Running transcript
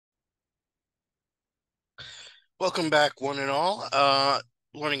Welcome back, one and all.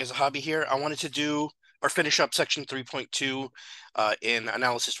 Learning as a hobby here. I wanted to do or finish up section 3.2 in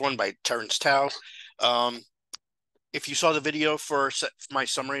analysis one by Terrence Tao. Um, if you saw the video for my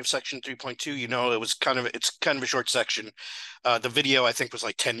summary of section 3.2, you know it's kind of a short section. The video I think was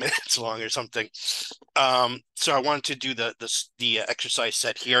like 10 minutes long or something. So I wanted to do the exercise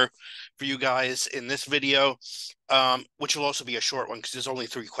set here for you guys in this video, which will also be a short one because there's only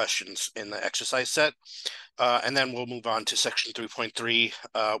 3 questions in the exercise set. And then we'll move on to section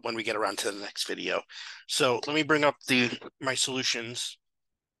 3.3 when we get around to the next video. So let me bring up my solutions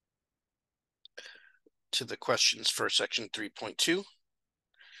to the questions for section 3.2.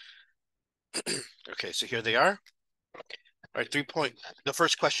 Okay, so here they are. All right, the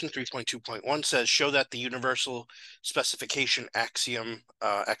first question, 3.2.1 says, show that the universal specification axiom,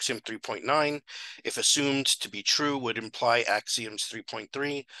 axiom 3.9, if assumed to be true, would imply axioms 3.3,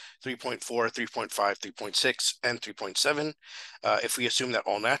 3.4, 3.5, 3.6, and 3.7. If we assume that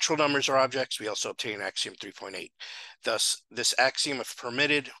all natural numbers are objects, we also obtain axiom 3.8. Thus, this axiom, if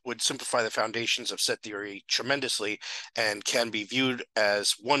permitted, would simplify the foundations of set theory tremendously and can be viewed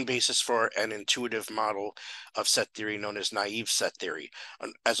as one basis for an intuitive model of set theory known as naive set theory,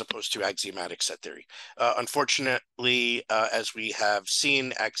 as opposed to axiomatic set theory. Unfortunately, as we have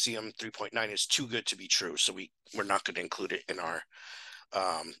seen, axiom 3.9 is too good to be true, so we're not going to include it in our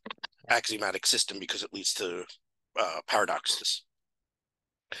axiomatic system because it leads to paradoxes.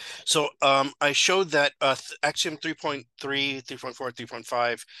 So I showed that axiom 3.3, 3.4,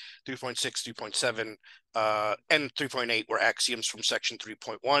 3.5, 3.6, 3.7, and 3.8 were axioms from section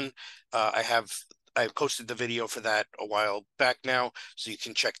 3.1. I posted the video for that a while back now, so you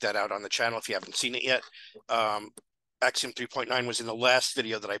can check that out on the channel if you haven't seen it yet. Axiom 3.9 was in the last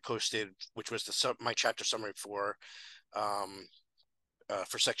video that I posted, which was my chapter summary for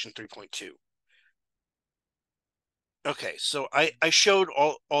section 3.2. Okay, so I showed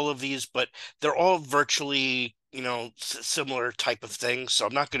all of these, but they're all virtually, similar type of things. So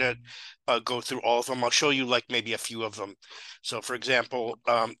I'm not going to go through all of them. I'll show you like maybe a few of them. So for example,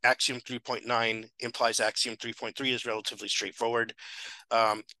 axiom 3.9 implies axiom 3.3 is relatively straightforward.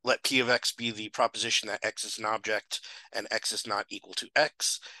 Let P of X be the proposition that X is an object and X is not equal to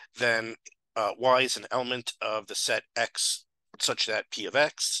X. Then Y is an element of the set X such that P of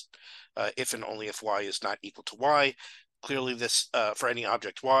X, if and only if Y is not equal to Y. Clearly this, for any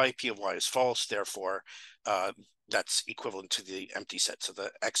object Y, P of Y is false, therefore that's equivalent to the empty set. So the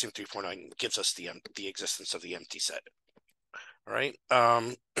axiom 3.9 gives us the existence of the empty set. All right.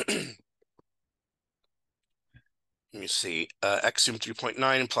 Let me see. Axiom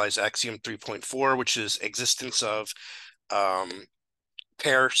 3.9 implies axiom 3.4, which is existence of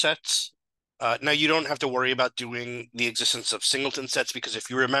pair sets. Now, you don't have to worry about doing the existence of singleton sets because if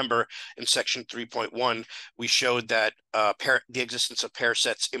you remember in section 3.1, we showed that the existence of pair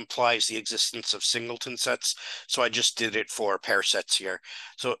sets implies the existence of singleton sets. So I just did it for pair sets here.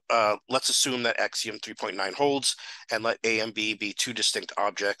 So let's assume that axiom 3.9 holds and let A and B be 2 distinct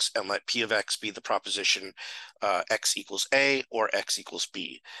objects and let P of X be the proposition X equals A or X equals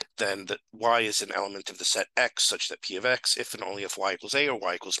B. Then the Y is an element of the set X such that P of X, if and only if Y equals A or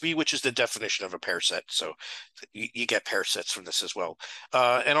Y equals B, which is the definition of a pair set. So you get pair sets from this as well.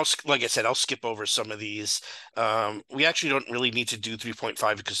 And like I said, I'll skip over some of these. We actually don't really need to do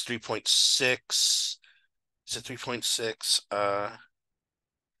 3.5 because 3.6, is it 3.6?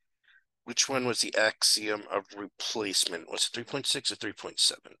 Which one was the axiom of replacement? Was it 3.6 or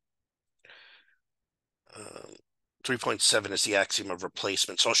 3.7? 3.7 is the axiom of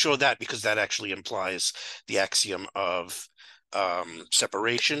replacement. So I'll show that because that actually implies the axiom of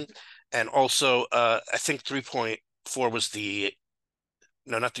separation. And also, I think 3.4 was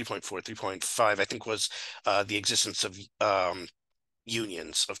no, not 3.4, 3.5, I think was the existence of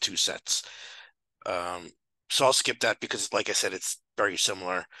unions of 2 sets. So I'll skip that because, like I said, it's very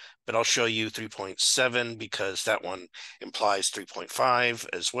similar. But I'll show you 3.7 because that one implies 3.5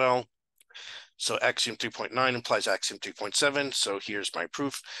 as well. So axiom 3.9 implies axiom 3.7. So here's my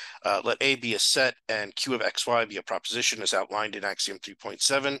proof. Let A be a set and Q of XY be a proposition as outlined in axiom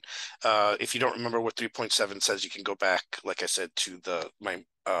 3.7. If you don't remember what 3.7 says, you can go back, like I said, to my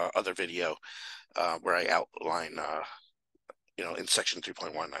other video where I outline, in section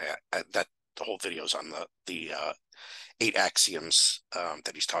 3.1, that the whole video is on the 8 axioms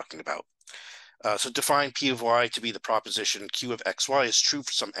that he's talking about. So define P of Y to be the proposition Q of XY is true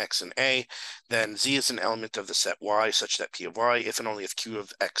for some X and A, then Z is an element of the set Y such that P of Y, if and only if Q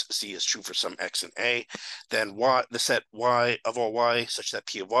of XZ is true for some X and A, then the set Y of all Y such that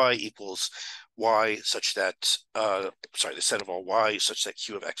P of Y equals y such that, sorry, the set of all y such that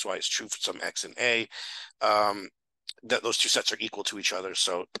q of xy is true for some x and a, that those two sets are equal to each other,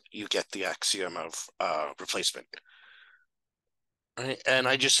 so you get the axiom of replacement. Right? And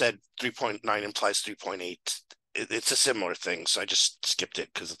I just said 3.9 implies 3.8. It's a similar thing, so I just skipped it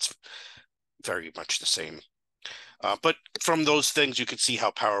because it's very much the same. But from those things, you can see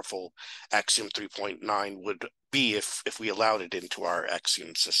how powerful axiom 3.9 would be if we allowed it into our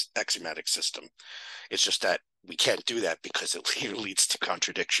axiomatic system. It's just that we can't do that because it leads to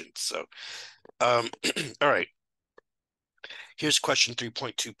contradictions. So, all right. Here's question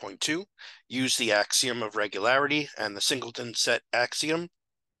 3.2.2. Use the axiom of regularity and the singleton set axiom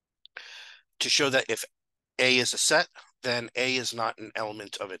to show that if A is a set, then A is not an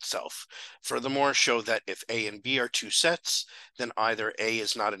element of itself. Furthermore, show that if A and B are two sets, then either A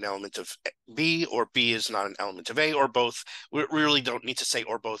is not an element of B or B is not an element of A, or both. We really don't need to say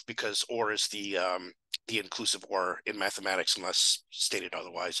or both because or is the inclusive or in mathematics unless stated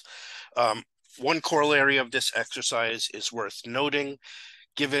otherwise. One corollary of this exercise is worth noting.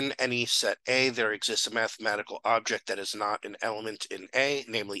 Given any set A, there exists a mathematical object that is not an element in A,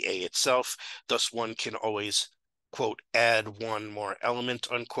 namely A itself. Thus, one can always, quote, add one more element,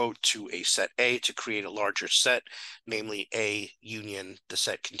 unquote, to a set A to create a larger set, namely A union the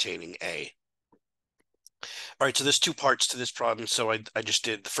set containing A. All right, so there's two parts to this problem. So I just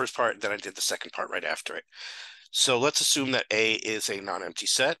did the first part, then I did the second part right after it. So let's assume that A is a non-empty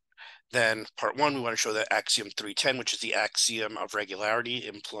set. Then part one, we want to show that axiom 310, which is the axiom of regularity,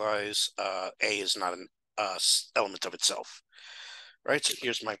 implies A is not an element of itself. Right, so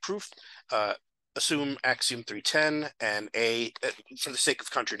here's my proof. Assume axiom 310 and A, for the sake of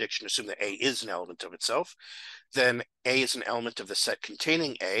contradiction, assume that A is an element of itself. Then A is an element of the set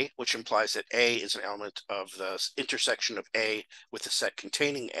containing A, which implies that A is an element of the intersection of A with the set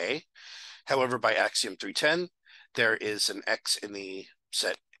containing A. However, by axiom 310, there is an X in the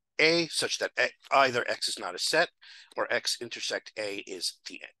set A such that either X is not a set or X intersect A is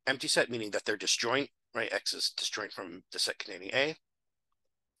the empty set, meaning that they're disjoint, right? X is disjoint from the set containing A.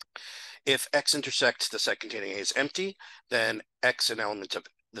 If X intersects the set containing A is empty, then X, an element of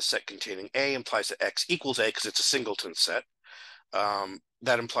the set containing A, implies that X equals A because it's a singleton set.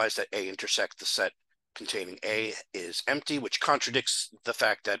 That implies that A intersect the set containing A is empty, which contradicts the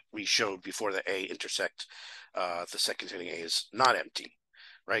fact that we showed before that A intersect the set containing A is not empty,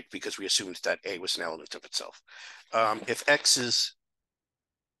 right? Because we assumed that A was an element of itself. If X is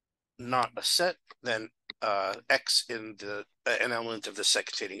not a set, then X in the an element of the set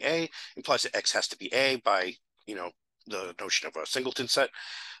containing A implies that X has to be A by, you know, the notion of a singleton set,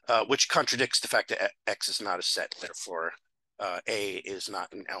 which contradicts the fact that X is not a set. Therefore, A is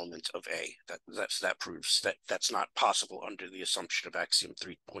not an element of A. That proves that that's not possible under the assumption of axiom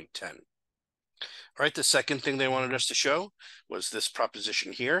 3.10. All right, the second thing they wanted us to show was this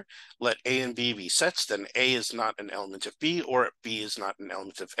proposition here. Let A and B be sets, then A is not an element of B, or B is not an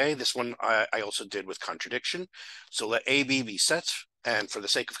element of A. This one I also did with contradiction. So let A, B be sets, and for the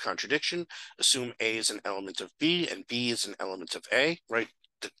sake of contradiction, assume A is an element of B and B is an element of A, right?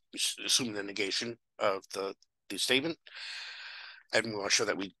 Assume the negation of the statement. And we want to show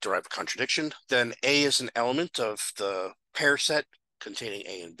that we derive a contradiction. Then A is an element of the pair set containing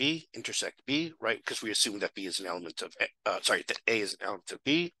A and B, intersect B, right? Because we assume that B is an element of, that A is an element of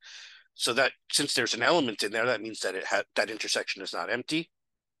B. So that since there's an element in there, that means that that intersection is not empty,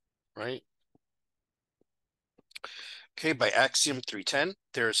 right? Okay, by axiom 310,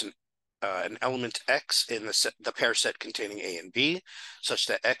 there's an element X in the pair set containing A and B, such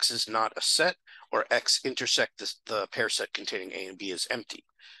that X is not a set, or X intersect the pair set containing A and B is empty.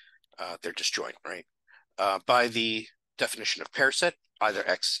 They're disjoint, right? By the definition of pair set, either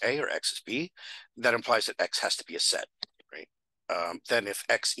X is A or X is B, that implies that X has to be a set, right? Then if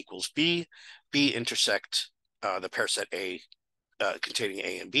X equals B, B intersect the pair set A containing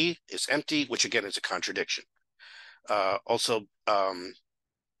A and B is empty, which again is a contradiction. Also,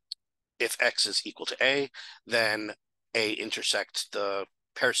 if X is equal to A, then A intersects the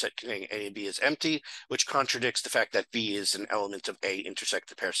pair set containing A and B is empty, which contradicts the fact that B is an element of A intersect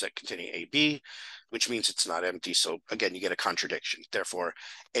the pair set containing AB, which means it's not empty. So again, you get a contradiction. Therefore,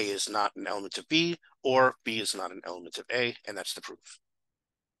 A is not an element of B, or B is not an element of A, and that's the proof.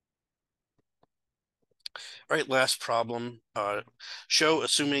 All right, last problem. Show,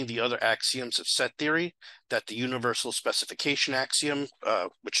 assuming the other axioms of set theory, that the universal specification axiom,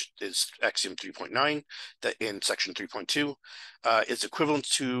 which is axiom 3.9, that in section 3.2, is equivalent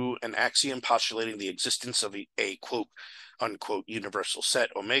to an axiom postulating the existence of a quote unquote universal set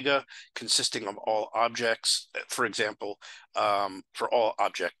omega consisting of all objects. For example, for all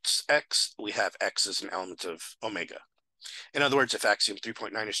objects x, we have x as an element of omega. In other words, if axiom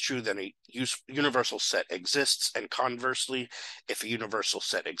 3.9 is true, then a universal set exists, and conversely, if a universal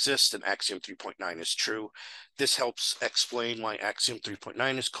set exists, then axiom 3.9 is true. This helps explain why axiom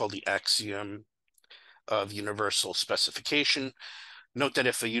 3.9 is called the axiom of universal specification. Note that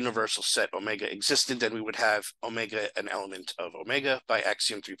if a universal set omega existed, then we would have omega an element of omega by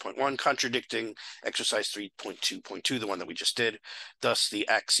axiom 3.1, contradicting exercise 3.2.2, the one that we just did. Thus, the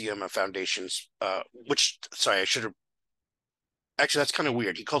axiom of foundations, sorry, I should have actually, that's kind of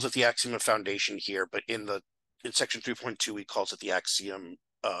weird. He calls it the axiom of foundation here, but in section 3.2, he calls it the axiom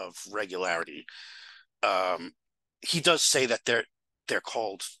of regularity. He does say that they're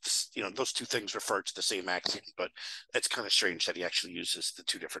called, those two things refer to the same axiom, but it's kind of strange that he actually uses the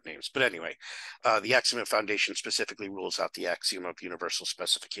two different names. But anyway, the axiom of foundation specifically rules out the axiom of universal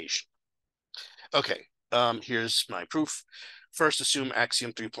specification. Okay, here's my proof. First, assume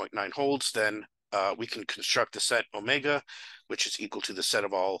axiom 3.9 holds, then we can construct the set omega, which is equal to the set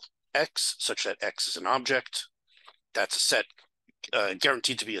of all x, such that x is an object. That's a set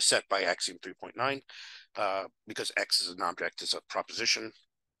guaranteed to be a set by axiom 3.9, because x is an object is a proposition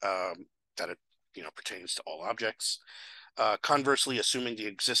that it pertains to all objects. Conversely, assuming the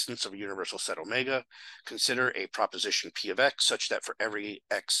existence of a universal set omega, consider a proposition P of x such that for every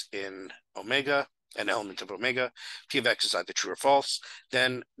x in omega, an element of omega, P of x is either true or false.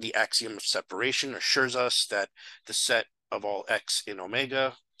 Then the axiom of separation assures us that the set of all x in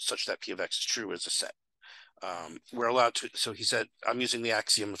omega, such that P of x is true, is a set. We're allowed to, so he said, I'm using the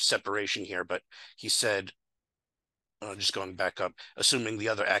axiom of separation here, but he said, just going back up, assuming the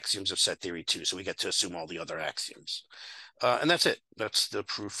other axioms of set theory too. So we get to assume all the other axioms. And that's it. That's the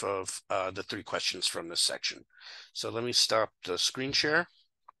proof of the 3 questions from this section. So let me stop the screen share.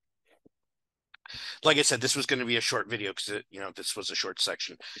 Like I said, this was going to be a short video because this was a short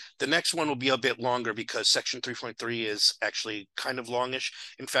section. The next one will be a bit longer because section 3.3 is actually kind of longish.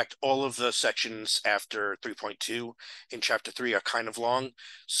 In fact, all of the sections after 3.2 in chapter 3 are kind of long.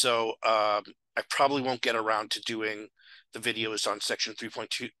 So I probably won't get around to doing the videos on section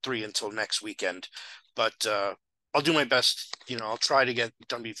 3.3 until next weekend. But I'll do my best. I'll try to get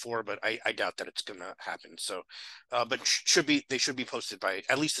done before, but I doubt that it's going to happen. So, but they should be posted by,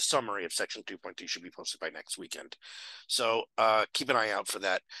 at least a summary of section 2.2 should be posted by next weekend. So keep an eye out for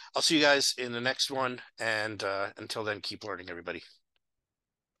that. I'll see you guys in the next one. And until then, keep learning, everybody.